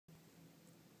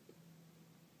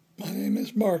My name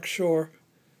is Mark Schorr,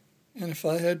 and if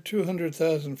I had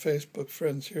 200,000 Facebook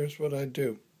friends, here's what I'd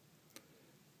do.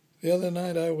 The other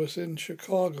night I was in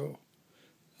Chicago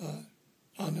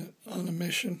on a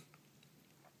mission,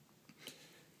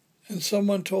 and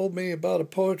someone told me about a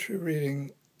poetry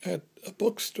reading at a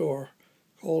bookstore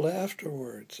called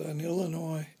Afterwards on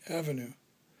Illinois Avenue.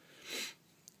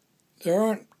 There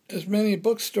aren't as many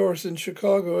bookstores in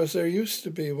Chicago as there used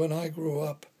to be when I grew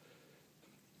up,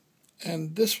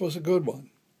 and this was a good one.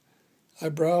 I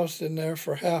browsed in there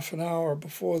for half an hour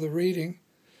before the reading.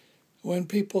 When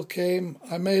people came,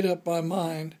 I made up my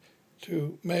mind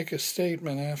to make a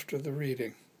statement after the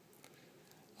reading.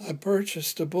 I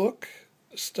purchased a book,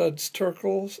 Studs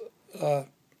Terkel's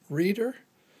Reader,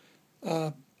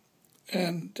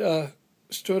 and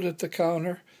stood at the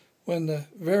counter. When the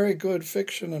very good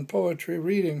fiction and poetry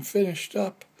reading finished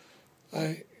up,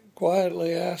 I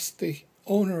quietly asked the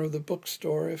owner of the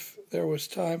bookstore if there was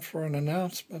time for an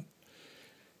announcement.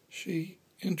 She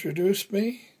introduced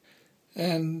me,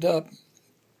 and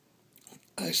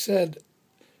I said,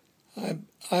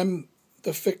 I'm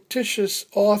the fictitious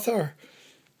author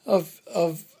of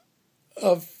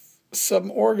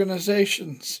some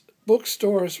organizations,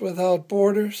 Bookstores Without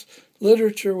Borders,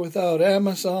 Literature Without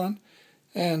Amazon,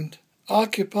 and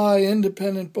Occupy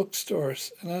Independent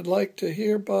Bookstores. And I'd like to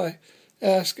hereby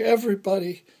ask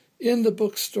everybody in the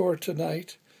bookstore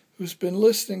tonight who's been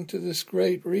listening to this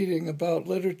great reading about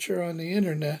literature on the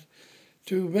internet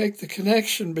to make the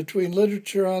connection between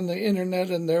literature on the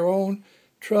internet and their own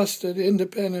trusted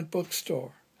independent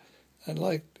bookstore. I'd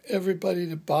like everybody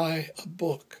to buy a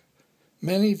book.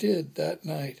 Many did that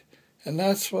night, and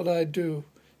that's what I'd do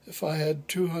if I had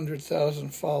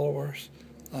 200,000 followers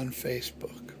on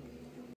Facebook.